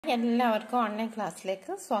എല്ലാവർക്കും ഓൺലൈൻ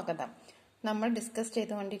ക്ലാസ്സിലേക്ക് സ്വാഗതം. നമ്മൾ ഡിസ്കസ്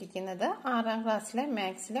ചെയ്തുകൊണ്ടിരിക്കുന്നത് 6ാം ക്ലാസ്സിലെ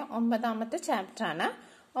മാത്സിലെ 9ാമത്തെ ചാപ്റ്റർ ആണ്.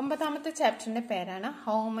 9ാമത്തെ ചാപ്റ്ററിന്റെ പേരാണ്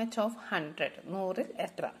ഹൗ മച്ച് ഓഫ് 100, 100ൽ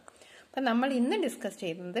എത്ര. അപ്പം നമ്മൾ ഇന്ന് ഡിസ്കസ്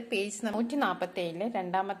ചെയ്യുന്നത് പേജ് 147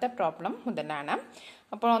 രണ്ടാമത്തെ പ്രോബ്ലം മുതലാണ്.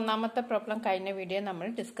 അപ്പോൾ ഒന്നാമത്തെ പ്രോബ്ലം കഴിഞ്ഞ വീഡിയോ നമ്മൾ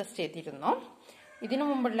ഡിസ്കസ് ചെയ്തിരുന്നു. ഇതിനു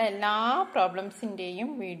മുമ്പുള്ള എല്ലാ പ്രോബ്ലംസിൻ്റെയും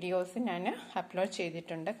വീഡിയോസ് ഞാൻ അപ്ലോഡ്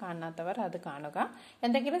ചെയ്തിട്ടുണ്ട്. കാണാത്തവർ അത് കാണുക.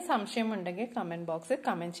 എന്തെങ്കിലും സംശയമുണ്ടെങ്കിൽ കമൻറ്റ് ബോക്സിൽ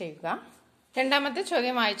കമൻറ്റ് ചെയ്യുക. രണ്ടാമത്തെ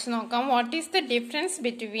ചോദ്യം വായിച്ചു നോക്കാം. What is the difference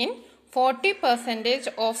between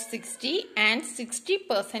 40% of 60 and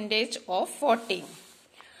 60% of 40?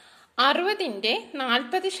 60ന്റെ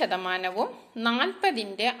 40%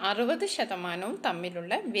 40ന്റെ 60%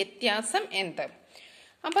 തമ്മിലുള്ള വ്യത്യാസം എന്ത്?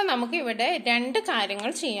 അപ്പം നമുക്ക് ഇവിടെ രണ്ട് കാര്യങ്ങൾ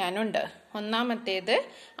ചെയ്യാനുണ്ട്. ഒന്നാമത്തേത്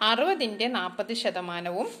 60ന്റെ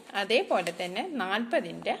 40% അതേപോലെ തന്നെ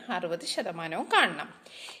 40ന്റെ 60% കാണണം.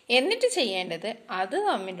 എന്നിട്ട് ചെയ്യേണ്ടത് അത്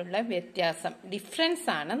തമ്മിലുള്ള വ്യത്യാസം, ഡിഫറൻസ്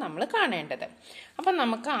ആണ് നമ്മൾ കാണേണ്ടത്. അപ്പം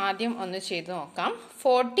നമുക്ക് ആദ്യം ഒന്ന് ചെയ്തു നോക്കാം.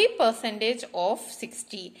 40% ഓഫ്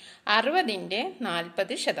 60, 60ന്റെ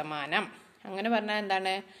 40%. അങ്ങനെ പറഞ്ഞാൽ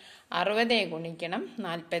എന്താണ്? 60 ഗുണിക്കണം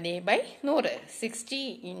 40/100, 60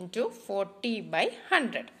 ×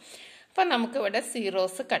 40/100. അപ്പം നമുക്ക് ഇവിടെ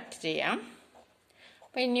സീറോസ് കട്ട് ചെയ്യാം.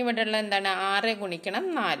 അപ്പം ഇനി ഇവിടെ ഉള്ള എന്താണ്? 6 ഗുണിക്കണം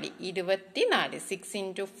 4, 24, 6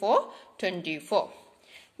 × 4, 24.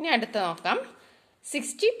 ഇനി അടുത്ത് നോക്കാം.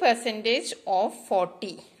 60% ഓഫ്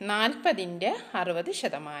 40, 40ന്റെ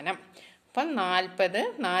 60%. അപ്പം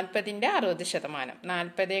 40ന്റെ 60%.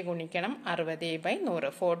 40 ഗുണിക്കണം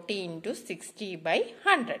 60/100, 40 ×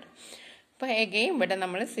 60/100. അപ്പോൾ എഗെയിൻ ഇവിടെ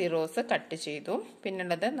നമ്മൾ സീറോസ് കട്ട് ചെയ്തു.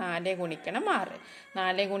 പിന്നുള്ളത് 4 ഗുണിക്കണം 6.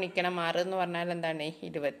 4 ഗുണിക്കണം 6 എന്ന് പറഞ്ഞാൽ എന്താണ്?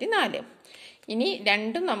 24. ഇനി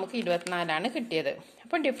രണ്ടും നമുക്ക് 24 കിട്ടിയത്.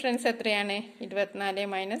 അപ്പോൾ ഡിഫറൻസ് എത്രയാണ്? 24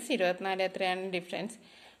 - 24 എത്രയാണ് ഡിഫറൻസ്?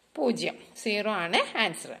 0. 0 ആണ്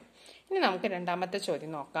ആൻസർ. ഇനി നമുക്ക് രണ്ടാമത്തെ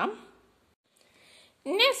ചോദ്യം നോക്കാം.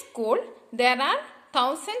 In a school, there are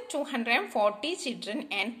 1240 children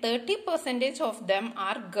and 30% of them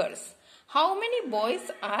are girls. How many boys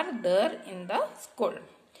are there in the school?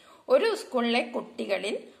 ഒരു സ്കൂളിലെ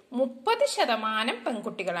കുട്ടികളിൽ 30%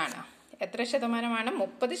 പെൺകുട്ടികളാണ്. എത്ര ശതമാനമാണ്?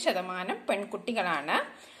 30% പെൺകുട്ടികളാണ്.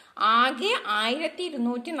 ആകെ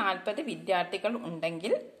 1240 വിദ്യാർത്ഥികൾ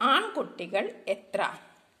ഉണ്ടെങ്കിൽ ആൺകുട്ടികൾ എത്ര?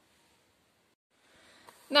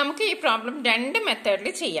 നമുക്ക് ഈ പ്രോബ്ലം രണ്ട് മെത്തേഡിൽ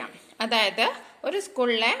ചെയ്യാം. അതായത് ഒരു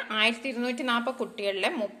സ്കൂളിലെ 1240 കുട്ടികളിലെ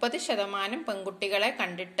 30% പെൺകുട്ടികളെ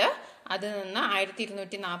കണ്ടിട്ട് അതിൽ നിന്ന്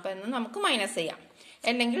 1240 നമുക്ക് മൈനസ് ചെയ്യാം.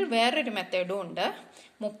 അല്ലെങ്കിൽ വേറൊരു മെത്തേഡും ഉണ്ട്.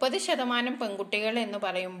 30% പെൺകുട്ടികൾ എന്ന്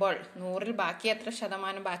പറയുമ്പോൾ 100ൽ ബാക്കി എത്ര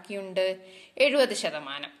ശതമാനം ബാക്കിയുണ്ട്?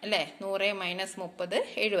 70%. അല്ലേ? 100 - 30,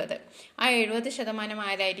 70. ആ 70%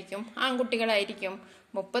 ആരായിരിക്കും? ആൺകുട്ടികളായിരിക്കും.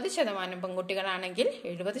 30% പെൺകുട്ടികളാണെങ്കിൽ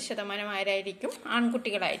 70% ആരായിരിക്കും?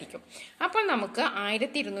 ആൺകുട്ടികളായിരിക്കും. അപ്പോൾ നമുക്ക്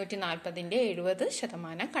 1240ന്റെ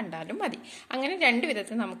 70% കണ്ടാലും മതി. അങ്ങനെ രണ്ട്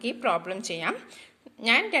വിധത്തിൽ നമുക്ക് ഈ പ്രോബ്ലം ചെയ്യാം.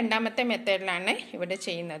 ഞാൻ രണ്ടാമത്തെ മെത്തേഡിലാണ് ഇവിടെ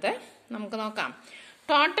ചെയ്യുന്നത്. നമുക്ക് നോക്കാം.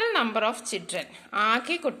 ടോട്ടൽ നമ്പർ ഓഫ് ചിൽഡ്രൻ,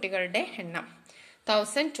 ആകെ കുട്ടികളുടെ എണ്ണം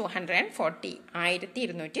 1240,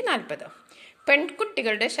 1240.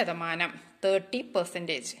 പെൺകുട്ടികളുടെ ശതമാനം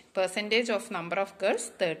 30%. Percentage of number of girls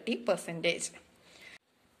 30%.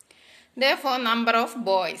 Therefore, number of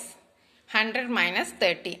boys 100 -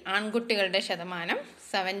 30. ആൺകുട്ടികളുടെ ശതമാനം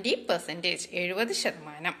 70%,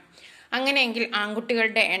 70%. അങ്ങനെയെങ്കിൽ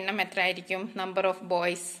ആൺകുട്ടികളുടെ എണ്ണം എത്ര ആയിരിക്കും? നമ്പർ ഓഫ്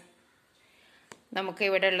ബോയ്സ് നമുക്ക്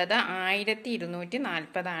ഇവിടെ ഉള്ളത്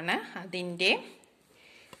 1240 അതിൻ്റെ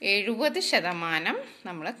 70%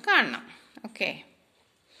 നമ്മൾ കാണണം. ഓക്കെ,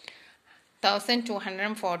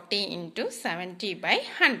 1240 ×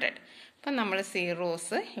 70/100. അപ്പം നമ്മൾ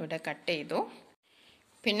സീറോസ് ഇവിടെ കട്ട് ചെയ്തു.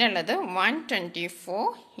 പിന്നെ ഉള്ളത് 124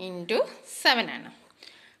 × 7 ആണ്.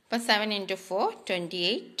 അപ്പം 7 × 4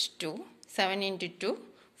 28, 2, 7 × 2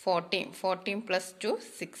 14, 14 + 2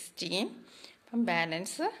 16. അപ്പം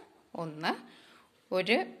ബാലൻസ് 1,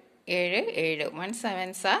 ഒരു 7, 7, 1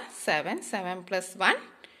 7s 7, 7 + 1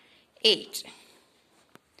 8.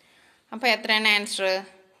 അപ്പം എത്രയാണ് ആൻസർ?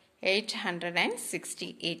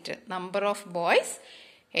 868. Number of boys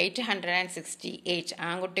 868.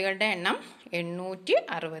 ആൺകുട്ടികളുടെ എണ്ണം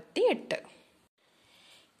 868.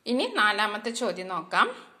 ഇനി നാലാമത്തെ ചോദ്യം നോക്കാം.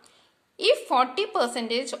 If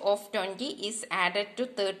 40% of 20 is added to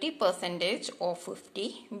 30% of 50,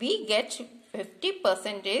 we get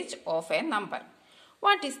 50% of a number.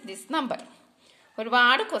 What is this number?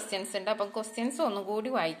 ഒരുപാട് ക്വസ്റ്റ്യൻസ് ഉണ്ട്. അപ്പം ക്വസ്റ്റ്യൻസ് ഒന്നുകൂടി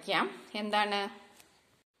വായിക്കാം. എന്താണ്?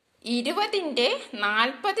 20ന്റെ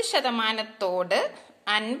 40%തോട്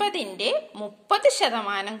 50ന്റെ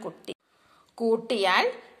 30% കൂട്ടിയാൽ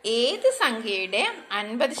ഏത് സംഖ്യയുടെ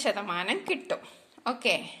 50% കിട്ടും?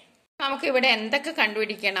 ഓക്കെ, നമുക്ക് ഇവിടെ എന്തൊക്കെ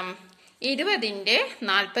കണ്ടുപിടിക്കണം? 20ന്റെ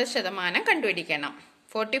 40% കണ്ടുപിടിക്കണം.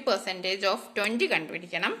 40% ഓഫ് 20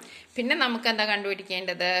 കണ്ടുപിടിക്കണം. പിന്നെ നമുക്ക് എന്താ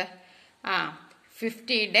കണ്ടുപിടിക്കേണ്ടത്?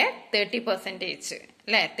 50യുടെ 30%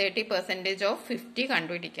 അല്ലെ, 30% ഓഫ് 50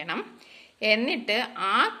 കണ്ടുപിടിക്കണം. എന്നിട്ട്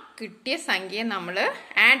ആ കിട്ടിയ സംഖ്യയെ നമ്മൾ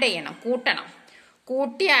ആഡ് ചെയ്യണം, കൂട്ടണം.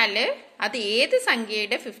 കൂട്ടിയാൽ അത് ഏത്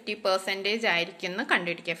സംഖ്യയുടെ 50% ആയിരിക്കും എന്ന്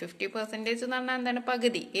കണ്ടുപിടിക്കുക. 50% എന്ന് പറഞ്ഞാൽ എന്താണ്?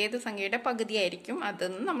 പകുതി. ഏത് സംഖ്യയുടെ പകുതി ആയിരിക്കും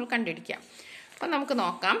അതെന്ന് നമ്മൾ കണ്ടുപിടിക്കാം. അപ്പം നമുക്ക്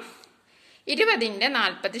നോക്കാം. 20ന്റെ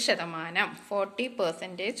 40%,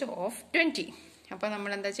 40% ഓഫ് 20. അപ്പോൾ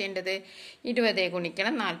നമ്മൾ എന്താ ചെയ്യേണ്ടത്? 20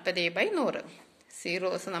 ഗുണിക്കണം 40/100.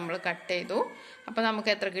 സീറോസ് നമ്മൾ കട്ട് ചെയ്തു. അപ്പോൾ നമുക്ക്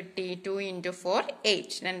എത്ര കിട്ടി? 2 × 4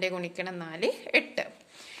 8. 2 ഗുണിക്കണം 4 8.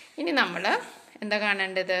 ഇനി നമ്മൾ എന്താ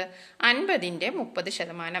കാണേണ്ടത്? 50ന്റെ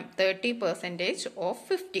 30%, 30% ഓഫ്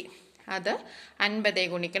 50. അത് 50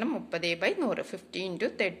 ഗുണിക്കണം 30/100. 50 ×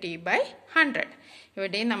 30/100.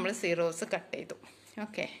 ഇവിടെയും നമ്മൾ സീറോസ് കട്ട് ചെയ്തു.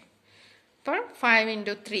 ഓക്കെ. അപ്പോൾ 5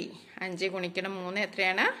 × 3, 5 ഗുണിക്കണം 3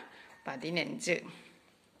 എത്രയാണ്? 15.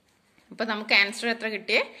 അപ്പോൾ നമുക്ക് ആൻസർ എത്ര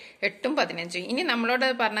കിട്ടിയേ? 8ഉം 15ഉം. ഇനി നമ്മളോട്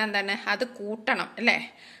പറഞ്ഞാൽ എന്താണ്? അത് കൂട്ടണം അല്ലേ?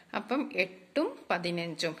 അപ്പം 8ഉം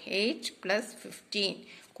 15ഉം 8 + 15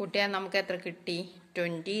 കൂട്ടിയാൽ നമുക്ക് എത്ര കിട്ടി?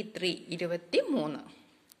 23, 23.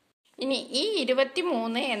 ഇനി ഈ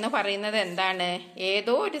 23 എന്ന് പറയുന്നത് എന്താണ്?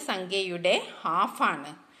 ഏതോ ഒരു സംഖ്യയുടെ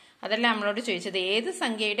ഹാഫാണ്. അതല്ല നമ്മളോട് ചോദിച്ചത് ഏത്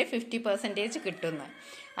സംഖ്യയുടെ 50% കിട്ടുന്നു.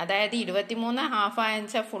 അതായത് 23 ഹാഫ്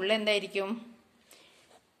ആയച്ചാൽ ഫുൾ എന്തായിരിക്കും?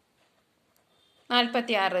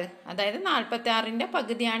 46. അതായത് 46ന്റെ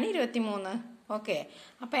പകുതിയാണ് 23. ഓക്കെ.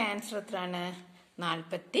 അപ്പോൾ ആൻസർ എത്രയാണ്?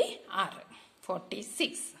 46,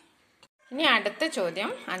 46. ഇനി അടുത്ത ചോദ്യം,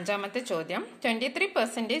 5ാമത്തെ ചോദ്യം.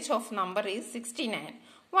 23% of number is 69.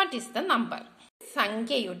 What is the number?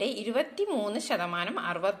 സംഖ്യയുടെ 23%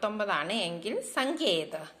 69 എങ്കിൽ സംഖ്യ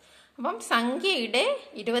ഏത്? അപ്പം സംഖ്യയുടെ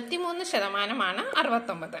 23%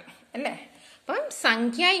 69 അല്ലേ? അപ്പം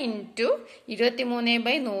സംഖ്യ ഇൻറ്റു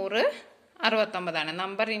 23/100 69.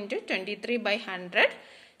 Number into 23/100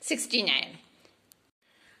 69.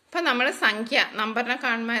 അപ്പം നമ്മൾ സംഖ്യ നമ്പറിനെ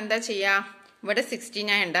കാണുമ്പോൾ എന്താ ചെയ്യുക? ഇവിടെ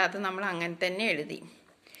 69 ഉണ്ട്, അത് നമ്മൾ അങ്ങനെ തന്നെ എഴുതി.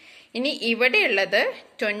 ഇനി ഇവിടെയുള്ളത്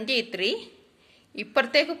 23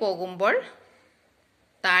 ഇപ്പുറത്തേക്ക് പോകുമ്പോൾ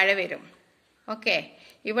താഴെ വരും. ഓക്കെ.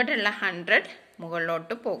 ഇവിടെയുള്ള 100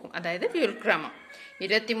 മുകളിലോട്ട് പോകും. അതായത് വ്യുൽക്രമം.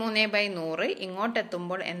 23/100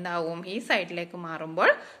 ഇങ്ങോട്ടെത്തുമ്പോൾ എന്താവും? ഈ സൈഡിലേക്ക് മാറുമ്പോൾ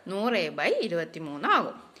 100/23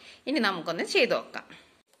 ആകും. ഇനി നമുക്കൊന്ന് ചെയ്തു നോക്കാം.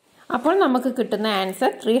 അപ്പോൾ നമുക്ക് കിട്ടുന്ന ആൻസർ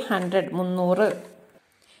 300.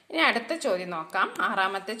 ഇനി അടുത്ത ചോദ്യം നോക്കാം.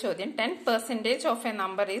 6ാമത്തെ ചോദ്യം. 10% of A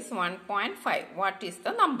number is 1.5. What is the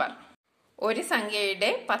number? ഒരു സംഖ്യയുടെ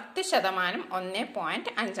 10%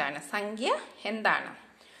 1.5 ആണ്. സംഖ്യ എന്താണ്?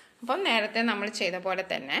 അപ്പം നേരത്തെ നമ്മൾ ചെയ്ത പോലെ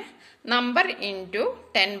തന്നെ നമ്പർ ഇൻറ്റു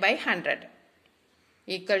 10/100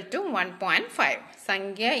 ഈക്വൽ ടു 1.5.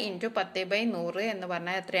 സംഖ്യ ഇൻറ്റു 10/100 എന്ന്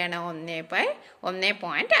പറഞ്ഞാൽ എത്രയാണ്?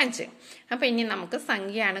 1.5. അപ്പം ഇനി നമുക്ക്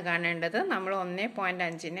സംഖ്യയാണ് കാണേണ്ടത്. നമ്മൾ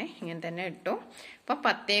 1.5നെ ഇങ്ങനെ തന്നെ ഇട്ടു. അപ്പം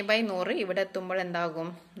 10/100 ഇവിടെ എത്തുമ്പോൾ എന്താകും?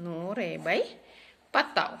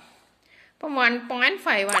 100/10 ആവും. അപ്പം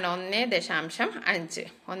 1.5 ആണ്. 1.5.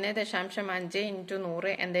 1.5 ഇൻറ്റു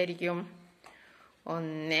 100 എന്തായിരിക്കും?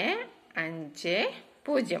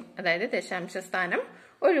 150. അതായത് ദശാംശ സ്ഥാനം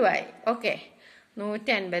ഒഴിവായി. ഓക്കെ.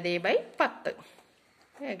 150/10.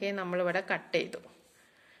 ഓക്കെ. നമ്മളിവിടെ കട്ട് ചെയ്തു.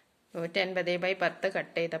 150/10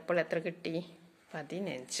 കട്ട് ചെയ്തപ്പോൾ എത്ര കിട്ടി?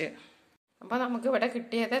 15. അപ്പോൾ നമുക്ക് ഇവിടെ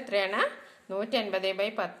കിട്ടിയത് എത്രയാണ്?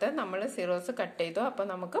 150/10. നമ്മൾ സീറോസ് കട്ട് ചെയ്തു. അപ്പോൾ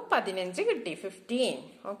നമുക്ക് 15 കിട്ടി. 15.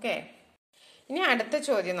 ഓക്കെ. ഇനി അടുത്ത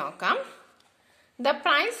ചോദ്യം നോക്കാം. The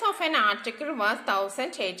price of an article was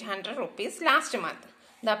 1,800 rupees last month.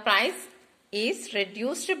 The price is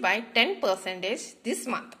reduced by 10% this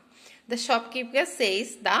month. The shopkeeper says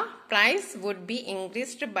the price would be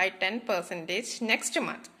increased by 10% next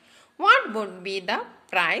month. What would be the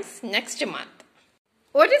price next month?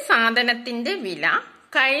 ഒരു സാധനത്തിന്റെ വില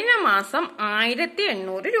കഴിഞ്ഞ മാസം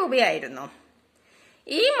 1800 രൂപയായിരുന്നു.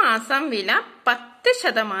 ഈ മാസം വില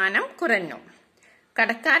 10% കുറഞ്ഞു.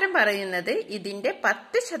 കടക്കാരൻ പറയുന്നത് ഇതിന്റെ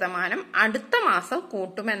 10% അടുത്ത മാസം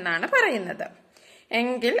കൂട്ടുമെന്നാണ് പറയുന്നത്.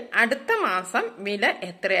 എങ്കിൽ അടുത്ത മാസം വില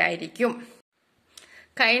എത്രയായിരിക്കും?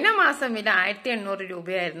 കഴിഞ്ഞ മാസം വില 1800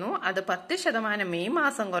 രൂപയായിരുന്നു. അത് 10% ഈ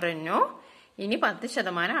മാസം കുറഞ്ഞു. ഇനി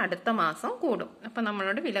 10% അടുത്ത മാസം കൂടും. അപ്പൊ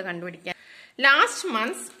നമ്മളോട് വില കണ്ടുപിടിക്കാം. ലാസ്റ്റ്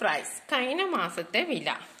മന്ത്സ് പ്രൈസ്, കഴിഞ്ഞ മാസത്തെ വില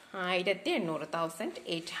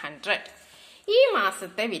 1800. ഈ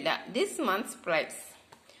മാസത്തെ വില ദിസ് മന്ത്സ് പ്രൈസ്.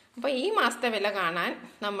 അപ്പൊ ഈ മാസത്തെ വില കാണാൻ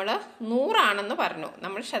നമ്മൾ 100 ആണെന്ന് പറഞ്ഞു.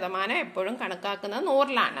 നമ്മൾ ശതമാനം എപ്പോഴും കണക്കാക്കുന്നത്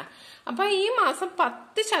 100ലാണ്. അപ്പൊ ഈ മാസം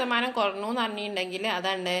 10% കുറഞ്ഞു എന്ന് പറഞ്ഞിട്ടുണ്ടെങ്കിൽ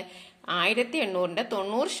അതാണ് 1800ന്റെ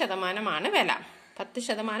 90% വില.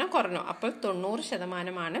 10% കുറഞ്ഞു. അപ്പോൾ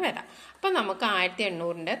 90% വില. അപ്പം നമുക്ക്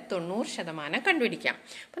 1800ന്റെ 90% കണ്ടുപിടിക്കാം.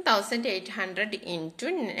 അപ്പം 1800 ഇൻറ്റു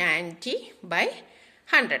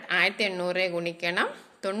 90/100. 1800 ഗുണിക്കണം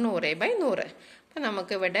 90/100. അപ്പം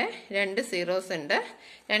നമുക്കിവിടെ 2 സീറോസ് ഉണ്ട്.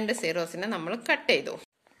 2 സീറോസിനെ നമ്മൾ കട്ട് ചെയ്തു.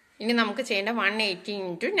 ഇനി നമുക്ക് ചെയ്യേണ്ട 180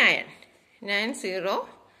 ഇൻറ്റു 9. 9 0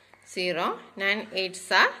 0 9 8s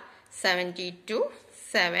are 72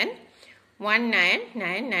 7 1 9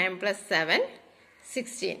 9 9 plus 7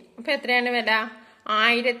 16. അപ്പം എത്രയാണ് വില?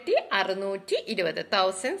 1620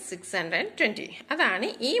 1620. അതാണ്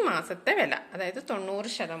ഈ മാസത്തെ വില, അതായത്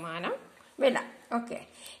 90% വില. ഓക്കെ,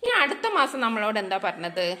 ഇനി അടുത്ത മാസം നമ്മളോട് എന്താ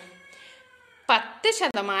പറഞ്ഞത്?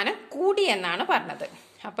 10% കൂടി എന്നാണ് പറഞ്ഞത്.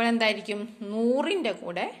 അപ്പോൾ എന്തായിരിക്കും? 100ന്റെ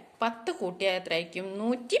കൂടെ 10 കൂട്ടിയാൽ എത്രയായിരിക്കും?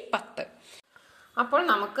 110. അപ്പോൾ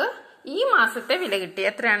നമുക്ക് ഈ മാസത്തെ വില കിട്ടി.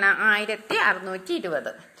 എത്രയാണ്?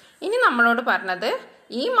 1620. ഇനി നമ്മളോട് പറഞ്ഞത്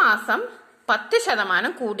ഈ മാസം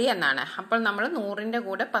 10% കൂടി എന്നാണ്. അപ്പോൾ നമ്മൾ 100ന്റെ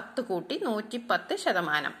കൂടെ 10 കൂട്ടി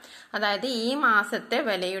 110%. അതായത് ഈ മാസത്തെ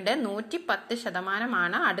വിലയുടെ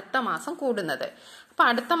 110% അടുത്ത മാസം കൂടുന്നത്. അപ്പൊ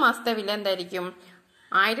അടുത്ത മാസത്തെ വില എന്തായിരിക്കും?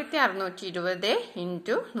 1620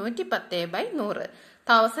 ഇൻറ്റു 110/100.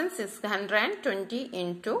 1620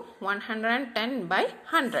 ഇൻറ്റു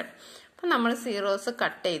 110/100. അപ്പൊ നമ്മൾ സീറോസ്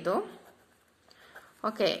കട്ട് ചെയ്തു.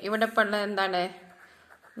 ഓക്കെ, ഇവിടെ ഇപ്പോൾ ഉള്ളത് എന്താണ്?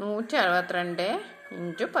 162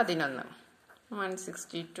 ഇൻറ്റു 11.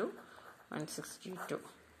 162 162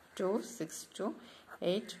 262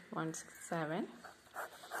 8 167.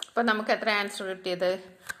 അപ്പൊ നമുക്ക് എത്ര ആൻസർ കിട്ടിയത്?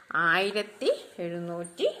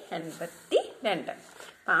 1782.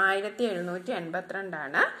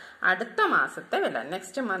 1782 അടുത്ത മാസത്തെ വില.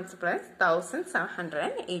 Next months price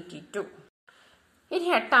 1782. ഇനി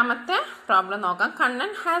എട്ടാമത്തെ പ്രോബ്ലം നോക്കാം.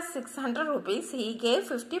 Kannan has 600 rupees. He gave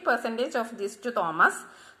 50% of this to Thomas.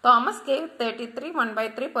 Thomas gave 33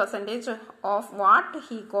 1/3% of what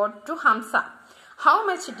he got to Hamza. How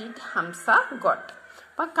much did Hamza got?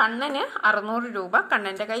 അപ്പൊ കണ്ണന് 600 രൂപ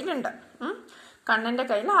കണ്ണന്റെ കയ്യിലുണ്ട്. കണ്ണന്റെ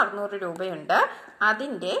കയ്യിൽ 600 രൂപയുണ്ട്.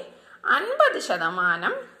 അതിന്റെ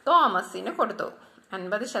 50% തോമസിന് കൊടുത്തു.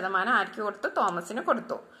 50% ആർക്ക് കൊടുത്തു? തോമസിന്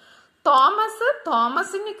കൊടുത്തു.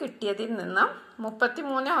 തോമസിന് കിട്ടിയതിൽ നിന്നും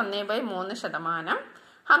 33 1/3%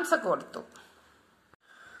 ഹംസക്ക് കൊടുത്തു.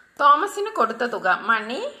 തോമസിന് കൊടുത്ത തുക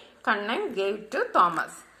മണി Kannan gave to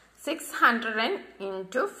Thomas 600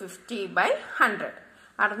 into 50/100.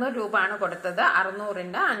 600 രൂപയാണ് കൊടുത്തത്.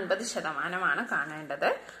 600ന്റെ 50% കാണേണ്ടത്.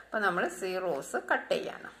 അപ്പൊ നമ്മൾ സീറോസ് കട്ട്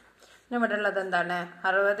ചെയ്യാണ്. ഇവിടെ ഉള്ളത് എന്താണ്?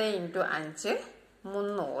 60 ഇൻറ്റു 5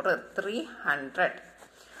 300 300.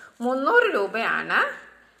 300 രൂപയാണ്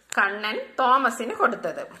കണ്ണൻ തോമസിന്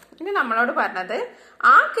കൊടുത്തത്. ഇനി നമ്മളോട് പറഞ്ഞത്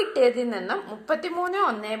ആ കിട്ടിയതിൽ നിന്നും 33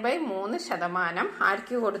 1/3%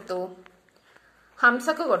 ആർക്ക് കൊടുത്തു?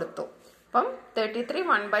 ഹംസക്ക് കൊടുത്തു. അപ്പം 33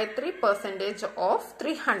 1/3% ഓഫ്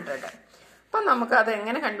 300. അപ്പൊ നമുക്ക് അത്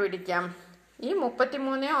എങ്ങനെ കണ്ടുപിടിക്കാം? ഈ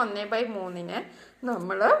 33 1/3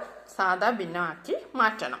 നമ്മൾ സാധാ ഭിന്നമാക്കി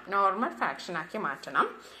മാറ്റണം, നോർമൽ ഫ്രാക്ഷൻ ആക്കി മാറ്റണം.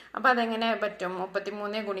 അപ്പൊ അതെങ്ങനെ പറ്റും?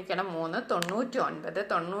 33 ഗുണിക്കണം 3 99.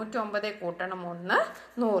 99 കൂട്ടണം 1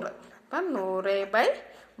 100. അപ്പൊ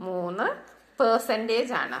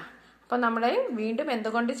 100/3% ആണ്. അപ്പൊ നമ്മൾ വീണ്ടും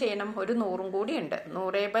എന്തുകൊണ്ട് ചെയ്യണം? ഒരു 100 കൂടി ഉണ്ട്.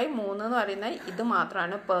 100/3 എന്ന് പറയുന്നത് ഇത്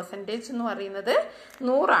മാത്രമാണ്. പെർസെൻറ്റേജ് എന്ന് പറയുന്നത്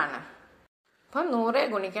 100 അപ്പൊ 100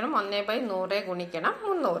 ഗുണിക്കണം 1/100 ഗുണിക്കണം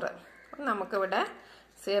 300. നമുക്കിവിടെ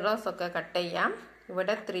സീറോസ് ഒക്കെ കട്ട് ചെയ്യാം.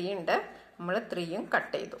 ഇവിടെ 3 ഉണ്ട്, നമ്മൾ 3യും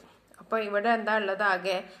കട്ട് ചെയ്തു. അപ്പൊ ഇവിടെ എന്താ ഉള്ളത്?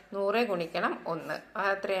 ആകെ 100 ഗുണിക്കണം 1.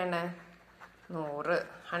 അതെത്രയാണ്? 100.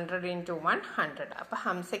 100 ഇൻറ്റു 1 100. അപ്പൊ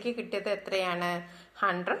ഹംസയ്ക്ക് കിട്ടിയത് എത്രയാണ്?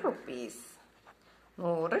 100 rupees.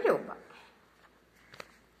 100 രൂപ.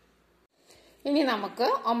 ഇനി നമുക്ക്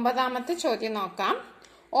 9ാമത്തെ ചോദ്യം നോക്കാം.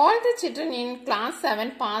 All the children in class 7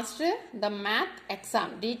 passed the math exam.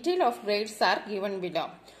 Detail of grades are given below.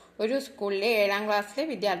 ഒരു സ്കൂളിലെ 7ാം ക്ലാസ്സിലെ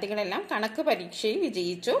വിദ്യാർത്ഥികളെല്ലാം കണക്ക് പരീക്ഷയിൽ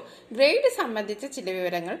വിജയിച്ചു. ഗ്രേഡ് സംബന്ധിച്ച ചില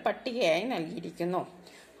വിവരങ്ങൾ പട്ടികയായി നൽകിയിരിക്കുന്നു.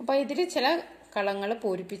 അപ്പോൾ ഇതിൽ ചില കളങ്ങൾ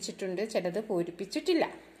പൂരിപ്പിച്ചിട്ടുണ്ട്, ചിലത് പൂരിപ്പിച്ചിട്ടില്ല.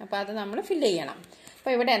 അപ്പോൾ അത് നമ്മൾ ഫില്ല് ചെയ്യണം.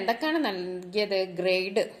 അപ്പോൾ ഇവിടെ എന്തൊക്കെയാണ് നൽകിയത്?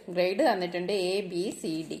 ഗ്രേഡ് തന്നിട്ടുണ്ട്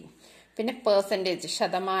ABCD. പിന്നെ പെർസെൻറ്റേജ്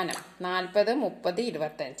ശതമാനം 40 30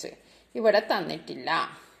 25 ഇവിടെ തന്നിട്ടില്ല.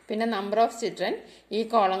 പിന്നെ നമ്പർ ഓഫ് ചിൽഡ്രൻ ഈ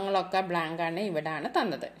കോളങ്ങളൊക്കെ ബ്ലാങ്ക് ആണ്, ഇവിടാണ്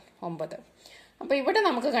തന്നത് 9. അപ്പൊ ഇവിടെ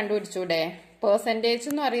നമുക്ക് കണ്ടുപിടിച്ചൂടെ? പെർസെൻറ്റേജ്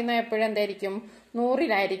എന്ന് പറയുന്നത് എപ്പോഴും എന്തായിരിക്കും?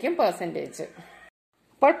 100ലായിരിക്കും പെർസെൻറ്റേജ്.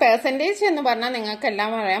 അപ്പോൾ പെർസെൻറ്റേജ് എന്ന് പറഞ്ഞാൽ നിങ്ങൾക്ക് എല്ലാം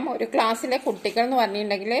അറിയാം. ഒരു ക്ലാസ്സിലെ കുട്ടികൾ എന്ന്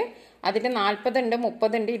പറഞ്ഞിട്ടുണ്ടെങ്കിൽ അതിൽ 40 ഉണ്ട്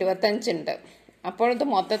 30 ഉണ്ട് 25 ഉണ്ട്. അപ്പോൾ ഇത്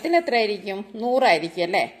മൊത്തത്തിൽ എത്ര ആയിരിക്കും? 100 ആയിരിക്കും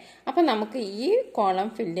അല്ലേ? അപ്പം നമുക്ക് ഈ കോളം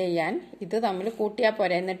ഫില്ല് ചെയ്യാൻ ഇത് തമ്മിൽ കൂട്ടിയാൽ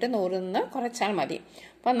പോരെ, എന്നിട്ട് 100 നിന്ന് കുറച്ചാൽ മതി.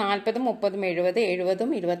 അപ്പോൾ 40, 30, 70,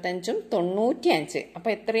 70, 25, 95.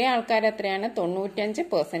 അപ്പോൾ എത്രയും ആൾക്കാർ എത്രയാണ്?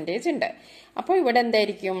 95% ഉണ്ട്. അപ്പോൾ ഇവിടെ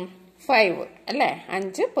എന്തായിരിക്കും? 5 അല്ലേ?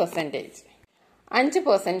 5%.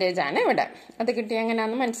 5% ആണ് ഇവിടെ. അത് കിട്ടി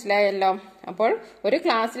എങ്ങനെയാണെന്ന് മനസ്സിലായല്ലോ. അപ്പോൾ ഒരു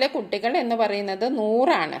ക്ലാസ്സിലെ കുട്ടികൾ എന്ന് പറയുന്നത്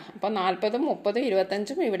 100 ആണ്. അപ്പോൾ 40, 30,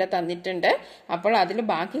 25 ഇവിടെ തന്നിട്ടുണ്ട്. അപ്പോൾ അതിൽ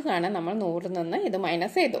ബാക്കി കാണാൻ നമ്മൾ 100 നിന്ന് ഇത്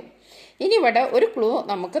മൈനസ് ചെയ്തു. ഇനി ഇവിടെ ഒരു ക്ലൂ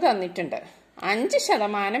നമുക്ക് തന്നിട്ടുണ്ട്.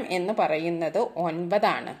 5% എന്ന് പറയുന്നത് 9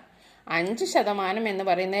 ആണ്. 5% എന്ന്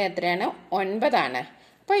പറയുന്നത് എത്രയാണ്? 9 ആണ്.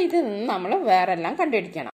 അപ്പോൾ ഇതിൽ നിന്ന് നമ്മൾ വേറെല്ലാം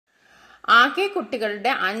കണ്ടുപിടിക്കണം. ആകെ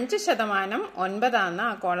കുട്ടികളുടെ 5% 9 ആണെന്ന്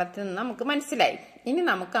ആ കോളത്തിൽ നിന്ന് നമുക്ക് മനസ്സിലായി. ഇനി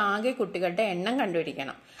നമുക്ക് ആകെ കുട്ടികളുടെ എണ്ണം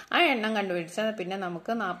കണ്ടുപിടിക്കണം. ആ എണ്ണം കണ്ടുപിടിച്ചാൽ പിന്നെ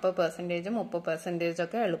നമുക്ക് 40%, 30%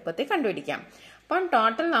 ഒക്കെ എളുപ്പത്തിൽ കണ്ടുപിടിക്കാം. അപ്പം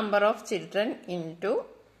total number of children into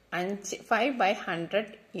 5/100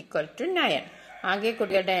 equal to 9. ആകെ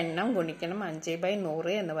കുട്ടികളുടെ എണ്ണം ഗുണിക്കണം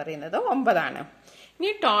 5/100 എന്ന് പറയുന്നത് 9 ആണ്.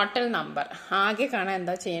 ഇനി ടോട്ടൽ നമ്പർ ആകെ കാണാൻ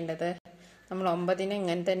എന്താ ചെയ്യേണ്ടത്? നമ്മൾ 9നെ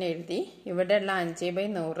ഇങ്ങനെ തന്നെ എഴുതി. ഇവിടെയുള്ള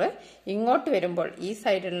 5/100 ഇങ്ങോട്ട് വരുമ്പോൾ ഈ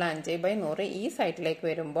സൈഡിലുള്ള 5/100 ഈ സൈഡിലേക്ക്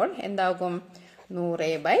വരുമ്പോൾ എന്താകും?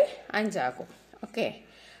 100/5 ആകും. ഓക്കെ.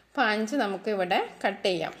 അപ്പോൾ 5 നമുക്ക് ഇവിടെ കട്ട്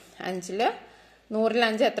ചെയ്യാം. 100ൽ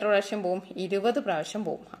 5 എത്ര പ്രാവശ്യം പോവും? 20 പ്രാവശ്യം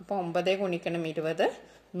പോവും. അപ്പോൾ 9 ഗുണിക്കണം 20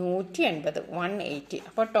 180, 180.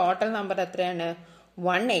 അപ്പോൾ ടോട്ടൽ നമ്പർ എത്രയാണ്?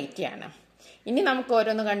 180 ആണ്. ഇനി നമുക്ക്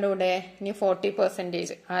ഓരോന്ന് കണ്ടുകൂടെ? ഇനി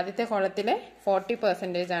 40%. ആദ്യത്തെ കോളത്തിലെ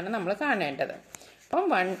 40% ആണ് നമ്മൾ കാണേണ്ടത്. അപ്പം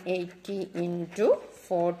 180 ഇൻറ്റു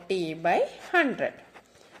 40/100.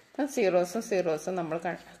 അപ്പം സീറോസും നമ്മൾ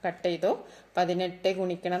കട്ട് ചെയ്തു. 18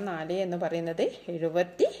 ഗുണിക്കണം 4 എന്ന് പറയുന്നത്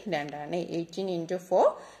 72 ആണ്. 18 ഇൻറ്റു 4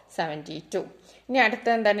 72. ഇനി അടുത്ത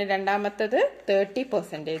എന്താണ്? രണ്ടാമത്തത്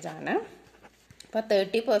 30% ആണ്. അപ്പോൾ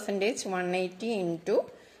 30% 180 ഇൻറ്റു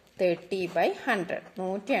 30/100.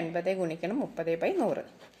 180 ഗുണിക്കണം 30/100.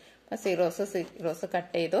 അപ്പോൾ സീറോസ്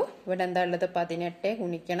കട്ട് ചെയ്തു. ഇവിടെ എന്താ ഉള്ളത്? 18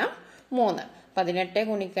 ഗുണിക്കണം 3. 18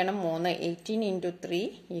 ഗുണിക്കണം 3 18 ഇൻറ്റു 3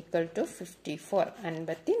 ഈക്വൽ ടു 54,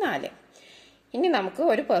 54. ഇനി നമുക്ക്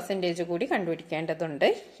ഒരു പെർസെൻറ്റേജ് കൂടി കണ്ടുപിടിക്കേണ്ടതുണ്ട്.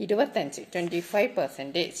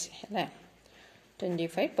 25% അല്ലേ?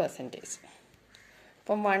 25%.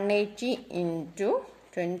 അപ്പം 180 ഇൻറ്റു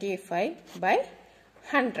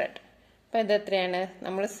 25/100. അപ്പം ഇതെത്രയാണ്?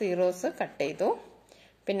 നമ്മൾ സീറോസ് കട്ട് ചെയ്തു.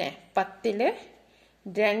 പിന്നെ 10ൽ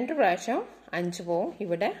 2 പ്രാവശ്യം 5 പോവും.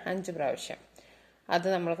 ഇവിടെ 5 പ്രാവശ്യം അത്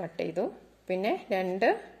നമ്മൾ കട്ട് ചെയ്തു. പിന്നെ 2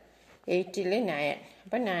 8ൽ 9.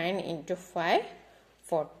 അപ്പം 9 ഇൻറ്റു 5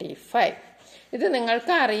 45. ഇത്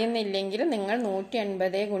നിങ്ങൾക്ക് അറിയുന്നില്ലെങ്കിൽ നിങ്ങൾ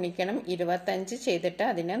 180 ഗുണിക്കണം 25 ചെയ്തിട്ട്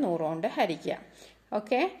അതിനെ 100 കൊണ്ട് ഹരിക്കുക.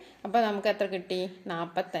 ഓക്കെ. അപ്പോൾ നമുക്ക് എത്ര കിട്ടി?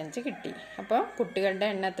 45 കിട്ടി. അപ്പോൾ കുട്ടികളുടെ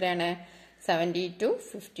എണ്ണം എത്രയാണ്? 72,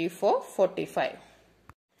 54, 45.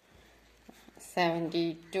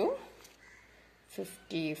 72,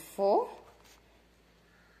 54,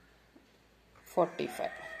 45.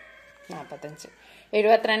 45. 72, 54,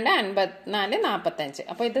 45.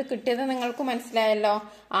 അപ്പോൾ ഇത് കിട്ടിയത് നിങ്ങൾക്ക് മനസ്സിലായല്ലോ.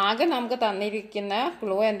 ആകെ നമുക്ക് തന്നിരിക്കുന്ന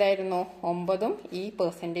ക്ലൂ എന്തായിരുന്നു? 9ഉം ഈ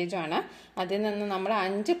പെർസെൻറ്റേജും ആണ്. അതിൽ നിന്ന് നമ്മൾ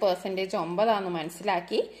 5% 9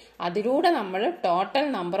 മനസ്സിലാക്കി. അതിലൂടെ നമ്മൾ ടോട്ടൽ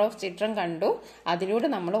നമ്പർ ഓഫ് ചിൽഡ്രൻ കണ്ടു. അതിലൂടെ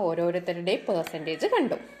നമ്മൾ ഓരോരുത്തരുടെയും പെർസെൻറ്റേജ്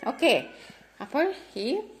കണ്ടു. ഓക്കെ. അപ്പോൾ ഈ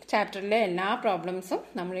ചാപ്റ്ററിലെ എല്ലാ പ്രോബ്ലംസും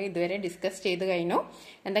നമ്മൾ ഇതുവരെ ഡിസ്കസ് ചെയ്ത് കഴിഞ്ഞു.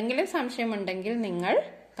 എന്തെങ്കിലും സംശയമുണ്ടെങ്കിൽ നിങ്ങൾ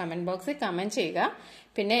കമൻറ്റ് ബോക്സിൽ കമൻറ്റ് ചെയ്യുക.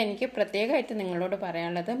 പിന്നെ എനിക്ക് പ്രത്യേകമായിട്ട് നിങ്ങളോട്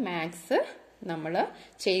പറയാനുള്ളത്, മാത്സ് നമ്മൾ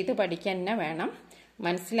ചെയ്ത് പഠിക്കാൻ തന്നെ വേണം.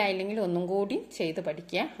 മനസ്സിലായില്ലെങ്കിൽ ഒന്നും കൂടി ചെയ്ത്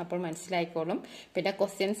പഠിക്കുക. അപ്പോൾ മനസ്സിലായിക്കോളും. പിന്നെ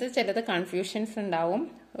ക്വസ്റ്റ്യൻസ് ചിലത് കൺഫ്യൂഷൻസ് ഉണ്ടാവും.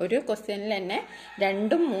 ഒരു ക്വസ്റ്റ്യനിൽ തന്നെ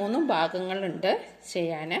 2ഉം 3ഉം ഭാഗങ്ങളുണ്ട്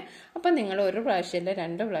ചെയ്യാൻ. അപ്പം നിങ്ങൾ ഒരു പ്രാവശ്യമല്ല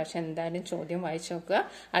 2 പ്രാവശ്യം എന്തായാലും ചോദ്യം വായിച്ചു നോക്കുക.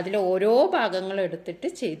 അതിൽ ഓരോ ഭാഗങ്ങളും എടുത്തിട്ട്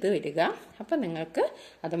ചെയ്ത് വരിക. അപ്പം നിങ്ങൾക്ക്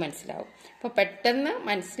അത് മനസ്സിലാവും. അപ്പോൾ പെട്ടെന്ന്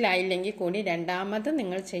മനസ്സിലായില്ലെങ്കിൽ കൂടി രണ്ടാമത്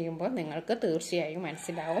നിങ്ങൾ ചെയ്യുമ്പോൾ നിങ്ങൾക്ക് തീർച്ചയായും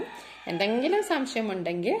മനസ്സിലാവും. എന്തെങ്കിലും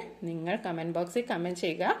സംശയമുണ്ടെങ്കിൽ നിങ്ങൾ കമൻറ്റ് ബോക്സിൽ കമൻറ്റ്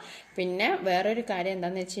ചെയ്യുക. പിന്നെ വേറൊരു കാര്യം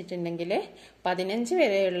എന്താണെന്ന് വെച്ചിട്ടുണ്ടെങ്കിൽ 15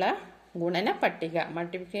 വരെയുള്ള ഗുണന പട്ടിക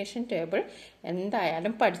മൾട്ടിപ്ലിക്കേഷൻ ടേബിൾ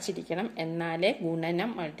എന്തായാലും പഠിച്ചിരിക്കണം. എന്നാലേ ഗുണനം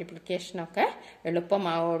മൾട്ടിപ്ലിക്കേഷനൊക്കെ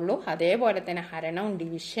എളുപ്പമാവുള്ളൂ. അതേപോലെ തന്നെ ഹരണവും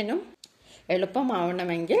ഡിവിഷനും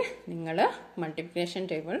എളുപ്പമാവണമെങ്കിൽ നിങ്ങൾ മൾട്ടിപ്ലിക്കേഷൻ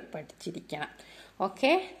ടേബിൾ പഠിച്ചിരിക്കണം.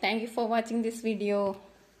 Okay. Thank you for watching this video.